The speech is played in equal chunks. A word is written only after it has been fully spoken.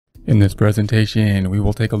In this presentation, we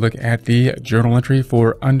will take a look at the journal entry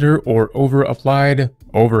for under or over applied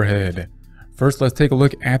overhead. First, let's take a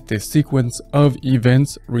look at the sequence of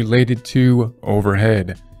events related to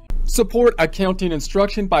overhead. Support accounting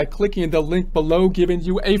instruction by clicking the link below, giving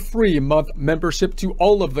you a free month membership to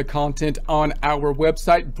all of the content on our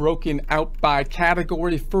website, broken out by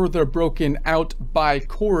category, further broken out by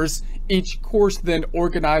course. Each course then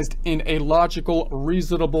organized in a logical,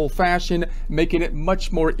 reasonable fashion, making it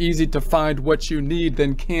much more easy to find what you need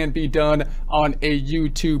than can be done on a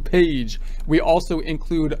YouTube page. We also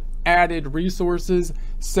include added resources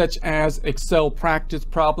such as Excel practice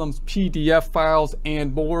problems, PDF files,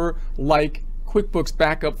 and more, like QuickBooks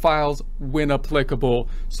backup files when applicable.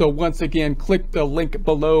 So once again, click the link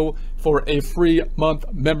below for a free month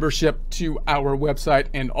membership to our website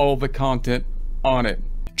and all the content on it.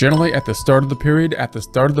 Generally, at the start of the period, at the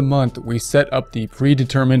start of the month, we set up the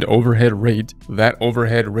predetermined overhead rate. That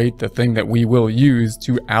overhead rate, the thing that we will use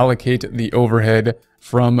to allocate the overhead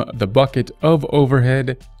from the bucket of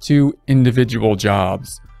overhead to individual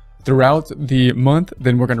jobs. Throughout the month,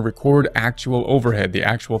 then we're going to record actual overhead, the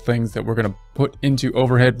actual things that we're going to put into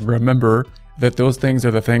overhead. Remember that those things are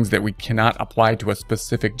the things that we cannot apply to a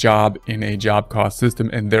specific job in a job cost system,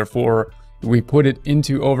 and therefore we put it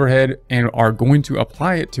into overhead and are going to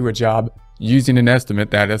apply it to a job using an estimate,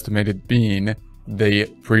 that estimated being the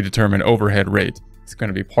predetermined overhead rate. It's going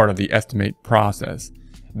to be part of the estimate process.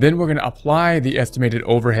 Then we're going to apply the estimated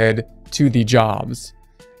overhead to the jobs.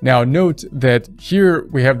 Now note that here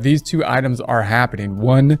we have these two items are happening.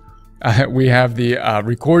 One, we have the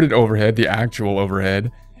recorded overhead, the actual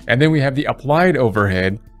overhead, and then we have the applied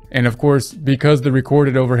overhead. And of course, because the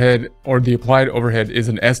recorded overhead or the applied overhead is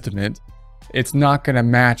an estimate, it's not going to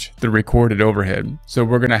match the recorded overhead. So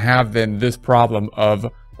we're going to have then this problem of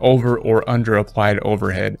over or under applied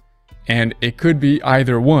overhead. And it could be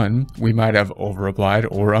either one. We might have over applied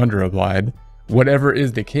or under applied. Whatever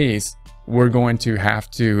is the case, we're going to have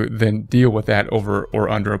to then deal with that over or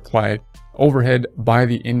under applied overhead by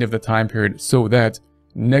the end of the time period, so that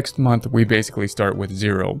next month we basically start with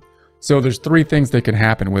zero. So there's three things that can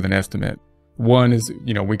happen with an estimate. One is,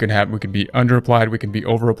 we could be under applied, we can be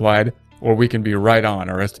over applied, or we can be right on.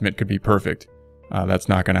 Our estimate could be perfect. That's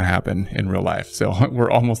not going to happen in real life. So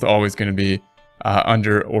we're almost always going to be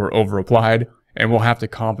under or over applied, and we'll have to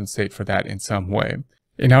compensate for that in some way.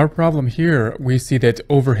 In our problem here, we see that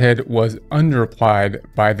overhead was under applied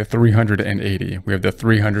by the 380. We have the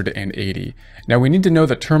 380. Now we need to know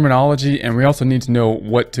the terminology, and we also need to know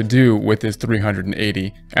what to do with this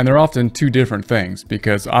 380. And they're often two different things,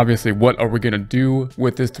 because obviously what are we going to do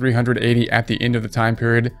with this 380 at the end of the time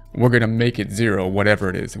period? We're going to make it zero, whatever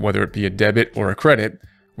it is, whether it be a debit or a credit.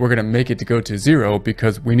 We're going to make it to go to zero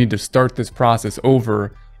because we need to start this process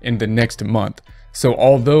over in the next month. So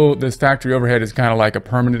although this factory overhead is kind of like a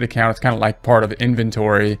permanent account, it's kind of like part of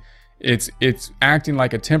inventory, it's acting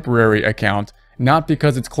like a temporary account, not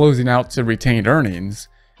because it's closing out to retained earnings,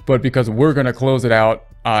 but because we're going to close it out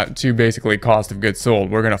to basically cost of goods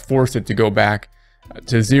sold. We're going to force it to go back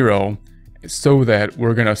to zero so that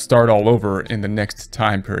we're going to start all over in the next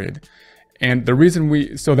time period. And the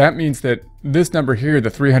reason so that means that this number here, the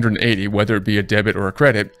 380, whether it be a debit or a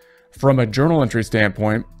credit, from a journal entry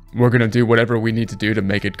standpoint, we're going to do whatever we need to do to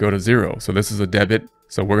make it go to zero. So this is a debit,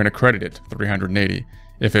 so we're going to credit it 380.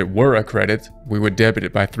 If it were a credit, we would debit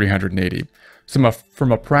it by 380. So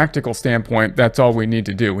from a practical standpoint, that's all we need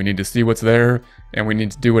to do. We need to see what's there, and we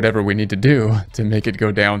need to do whatever we need to do to make it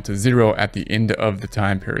go down to zero at the end of the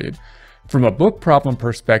time period. From a book problem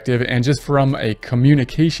perspective, and just from a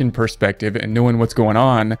communication perspective and knowing what's going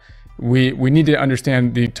on, we need to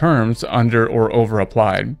understand the terms under or over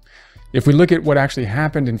applied. If we look at what actually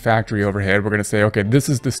happened in factory overhead, we're going to say, okay, this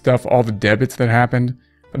is the stuff, all the debits that happened.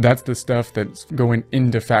 That's the stuff that's going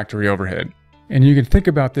into factory overhead. And you can think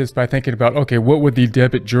about this by thinking about, okay, what would the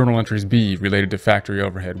debit journal entries be related to factory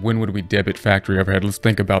overhead? When would we debit factory overhead? Let's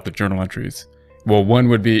think about the journal entries. Well, one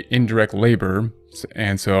would be indirect labor.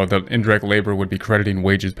 And so the indirect labor would be crediting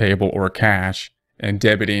wages payable or cash and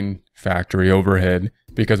debiting factory overhead,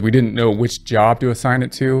 because we didn't know which job to assign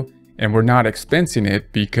it to. And we're not expensing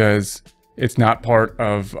it because it's not part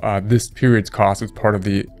of this period's cost, it's part of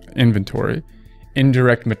the inventory.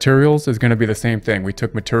 Indirect materials is going to be the same thing. We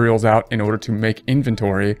took materials out in order to make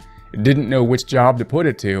inventory, didn't know which job to put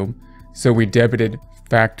it to, so we debited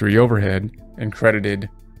factory overhead and credited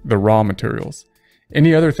the raw materials.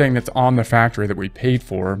 Any other thing that's on the factory that we paid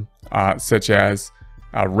for, such as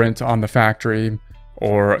rent on the factory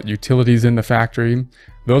or utilities in the factory,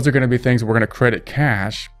 those are going to be things we're going to credit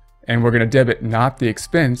cash. And we're going to debit not the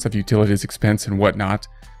expense of utilities expense and whatnot,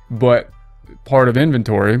 but part of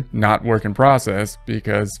inventory, not work in process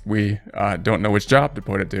because we don't know which job to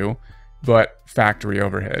put it to, but factory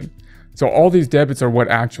overhead. So all these debits are what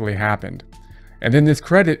actually happened. And then this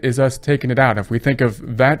credit is us taking it out. If we think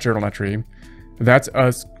of that journal entry, that's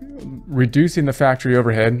us reducing the factory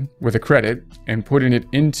overhead with a credit and putting it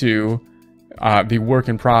into the work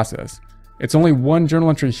in process. It's only one journal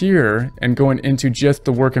entry here and going into just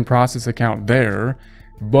the work in process account there,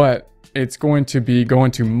 but it's going to be going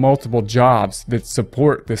to multiple jobs that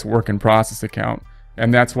support this work in process account.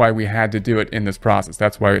 And that's why we had to do it in this process.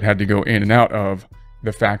 That's why it had to go in and out of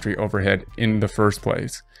the factory overhead in the first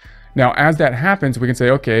place. Now, as that happens, we can say,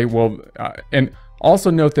 okay, well, and also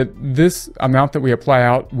note that this amount that we apply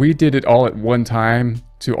out, we did it all at one time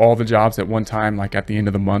to all the jobs at one time, like at the end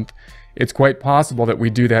of the month. It's quite possible that we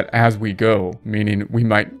do that as we go, meaning we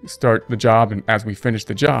might start the job and as we finish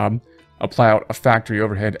the job, apply out a factory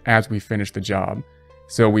overhead as we finish the job.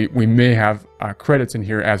 So we may have credits in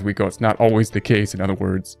here as we go. It's not always the case, in other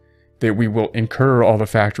words, that we will incur all the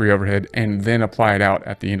factory overhead and then apply it out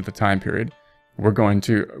at the end of the time period. We're going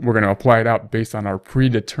to apply it out based on our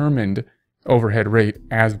predetermined overhead rate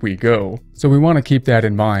as we go. So we want to keep that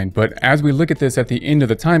in mind. But as we look at this at the end of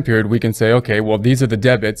the time period, we can say, okay, well, these are the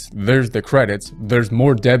debits, there's the credits. There's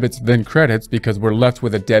more debits than credits because we're left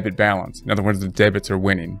with a debit balance. In other words, the debits are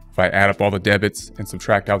winning. If I add up all the debits and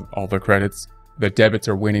subtract out all the credits, the debits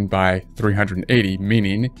are winning by 380,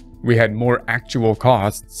 meaning we had more actual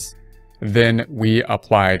costs than we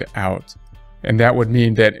applied out. And that would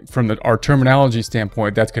mean that from our terminology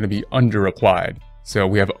standpoint, that's going to be under-applied. So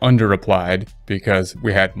we have under-applied because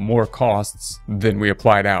we had more costs than we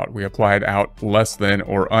applied out. We applied out less than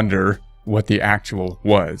or under what the actual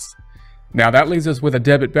was. Now that leaves us with a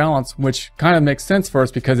debit balance, which kind of makes sense for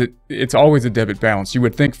us because it's always a debit balance. You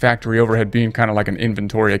would think factory overhead being kind of like an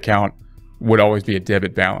inventory account would always be a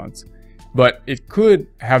debit balance. But it could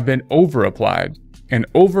have been over-applied. And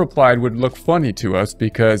over-applied would look funny to us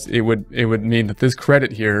because it would mean that this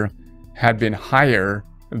credit here had been higher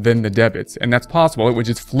than the debits. And that's possible. It would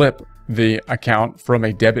just flip the account from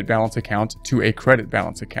a debit balance account to a credit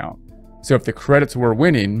balance account. So if the credits were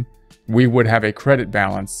winning, we would have a credit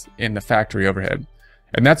balance in the factory overhead.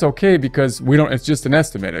 And that's okay because it's just an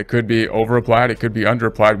estimate. It could be over-applied, it could be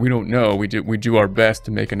under-applied. We don't know. We do our best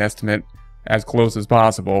to make an estimate as close as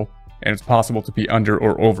possible. And it's possible to be under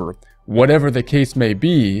or over. Whatever the case may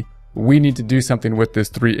be, we need to do something with this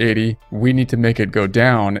 380. We need to make it go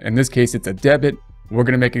down. In this case, it's a debit. We're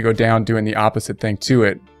going to make it go down doing the opposite thing to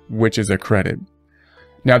it, which is a credit.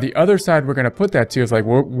 Now, the other side we're going to put that to is like,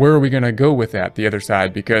 where are we going to go with that, the other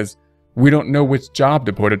side? Because we don't know which job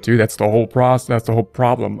to put it to. That's the whole process. That's the whole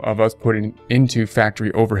problem of us putting into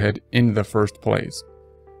factory overhead in the first place.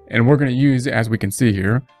 And we're going to use, as we can see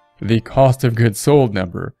here, the cost of goods sold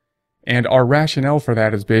number. And our rationale for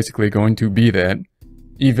that is basically going to be that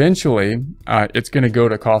eventually it's going to go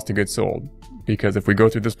to cost of goods sold. Because if we go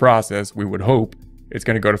through this process, we would hope it's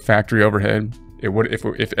going to go to factory overhead. It would,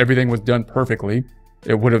 if everything was done perfectly,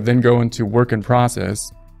 it would have then go into work in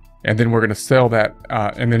process. And then we're going to sell that,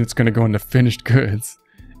 and then it's going to go into finished goods.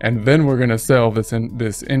 And then we're going to sell this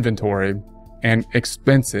inventory and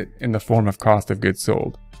expense it in the form of cost of goods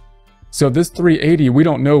sold. So this 380, we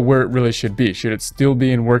don't know where it really should be. Should it still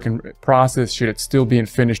be in work in process? Should it still be in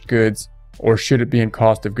finished goods? Or should it be in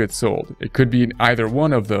cost of goods sold? It could be in either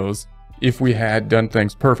one of those if we had done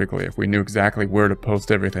things perfectly, if we knew exactly where to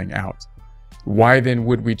post everything out. Why then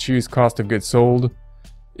would we choose cost of goods sold?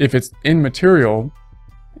 If it's immaterial,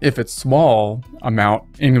 if it's small amount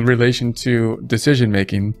in relation to decision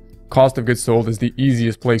making, cost of goods sold is the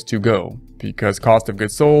easiest place to go because cost of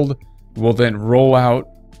goods sold will then roll out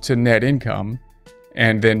to net income,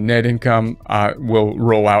 and then net income will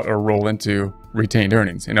roll out or roll into retained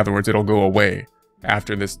earnings. In other words, it'll go away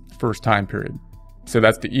after this first time period. So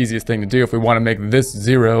that's the easiest thing to do. If we want to make this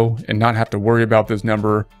 0 and not have to worry about this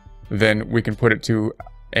number, then we can put it to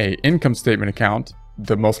a income statement account,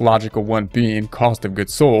 the most logical one being cost of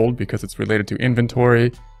goods sold because it's related to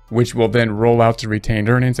inventory, which will then roll out to retained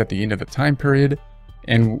earnings at the end of the time period,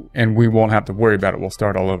 and we won't have to worry about it. We'll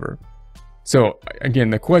start all over. So again,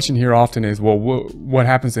 the question here often is, well, what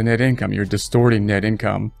happens to net income? You're distorting net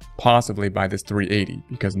income possibly by this 380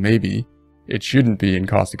 because maybe it shouldn't be in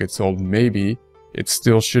cost of goods sold. Maybe it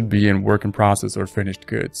still should be in work in process or finished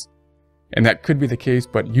goods. And that could be the case,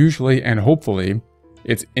 but usually and hopefully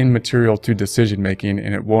it's immaterial to decision making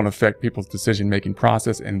and it won't affect people's decision making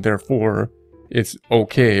process, and therefore it's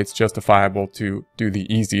okay, it's justifiable to do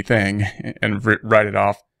the easy thing and write it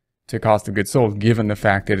off to cost of goods sold, given the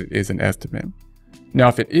fact that it is an estimate. Now,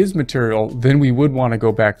 if it is material, then we would want to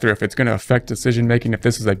go back through. If it's going to affect decision making, if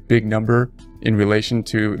this is a big number in relation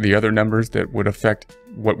to the other numbers that would affect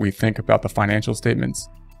what we think about the financial statements,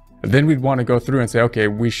 then we'd want to go through and say, okay,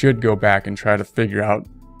 we should go back and try to figure out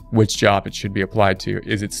which job it should be applied to.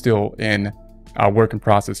 Is it still in work in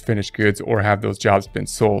process finished goods, or have those jobs been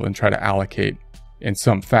sold, and try to allocate in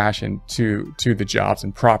some fashion to the jobs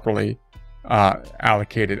and properly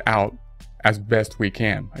allocate it out as best we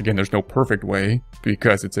can. Again, there's no perfect way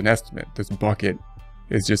because it's an estimate. This bucket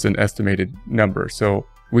is just an estimated number. So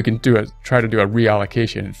we can try to do a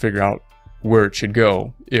reallocation and figure out where it should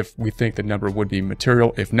go if we think the number would be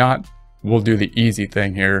material. If not, we'll do the easy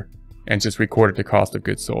thing here and just record it to cost of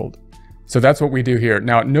goods sold. So that's what we do here.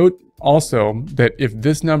 Now, note also that if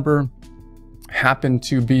this number happened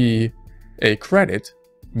to be a credit,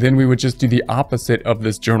 then we would just do the opposite of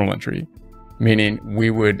this journal entry. Meaning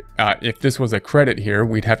we would, if this was a credit here,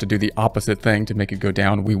 we'd have to do the opposite thing to make it go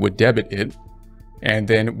down. We would debit it, and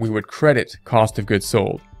then we would credit cost of goods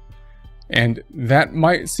sold. And that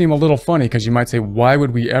might seem a little funny because you might say, why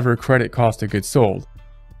would we ever credit cost of goods sold?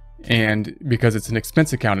 And because it's an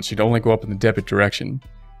expense account, it should only go up in the debit direction.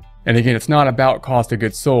 And again, it's not about cost of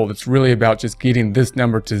goods sold. It's really about just getting this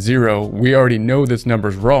number to zero. We already know this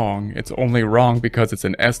number's wrong. It's only wrong because it's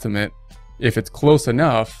an estimate. If it's close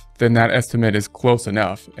enough, then that estimate is close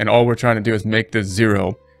enough. And all we're trying to do is make this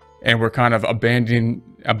zero. And we're kind of abandoning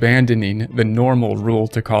the normal rule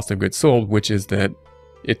to cost of goods sold, which is that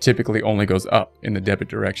it typically only goes up in the debit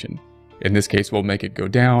direction. In this case, we'll make it go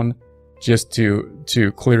down just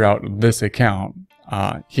to clear out this account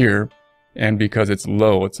here. And because it's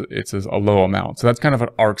low, it's a low amount. So that's kind of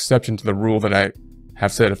our exception to the rule that I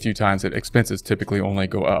have said a few times, that expenses typically only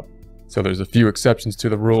go up. So there's a few exceptions to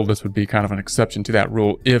the rule. This would be kind of an exception to that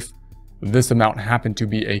rule if this amount happened to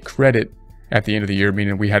be a credit at the end of the year,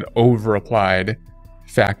 meaning we had over applied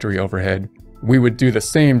factory overhead. We would do the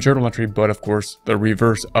same journal entry, but of course the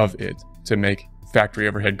reverse of it. To make factory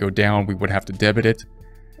overhead go down, we would have to debit it.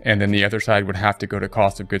 And then the other side would have to go to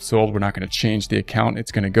cost of goods sold. We're not going to change the account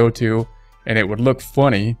it's going to go to. And it would look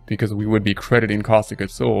funny because we would be crediting cost of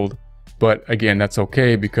goods sold. But again, that's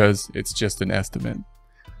okay because it's just an estimate.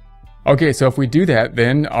 Okay, so if we do that,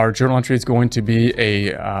 then our journal entry is going to be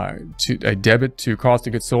a debit to cost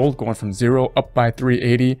of goods sold, going from 0 up by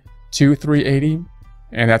 380 to 380.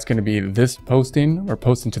 And that's going to be this posting. We're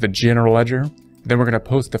posting to the general ledger. Then we're going to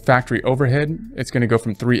post the factory overhead. It's going to go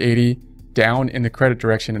from 380 down in the credit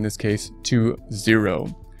direction, in this case, to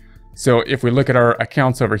 0. So if we look at our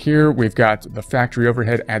accounts over here, we've got the factory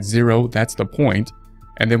overhead at 0. That's the point.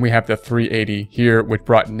 And then we have the 380 here, which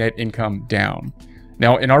brought net income down.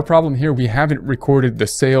 Now, in our problem here, we haven't recorded the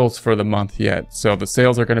sales for the month yet. So the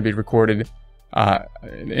sales are going to be recorded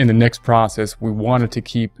in the next process. We wanted to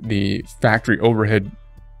keep the factory overhead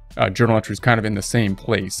journal entries kind of in the same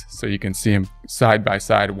place so you can see them side by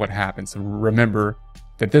side what happens. So remember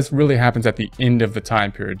that this really happens at the end of the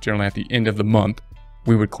time period. Generally at the end of the month,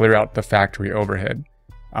 we would clear out the factory overhead.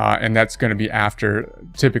 And that's going to be after,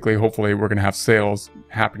 typically, hopefully, we're going to have sales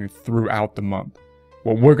happening throughout the month.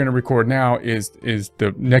 What we're going to record now is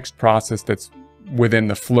the next process that's within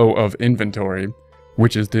the flow of inventory,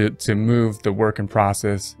 which is to move the work in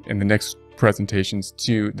process in the next presentations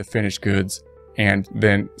to the finished goods. And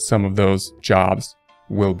then some of those jobs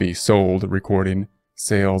will be sold, recording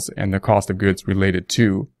sales and the cost of goods related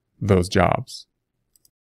to those jobs.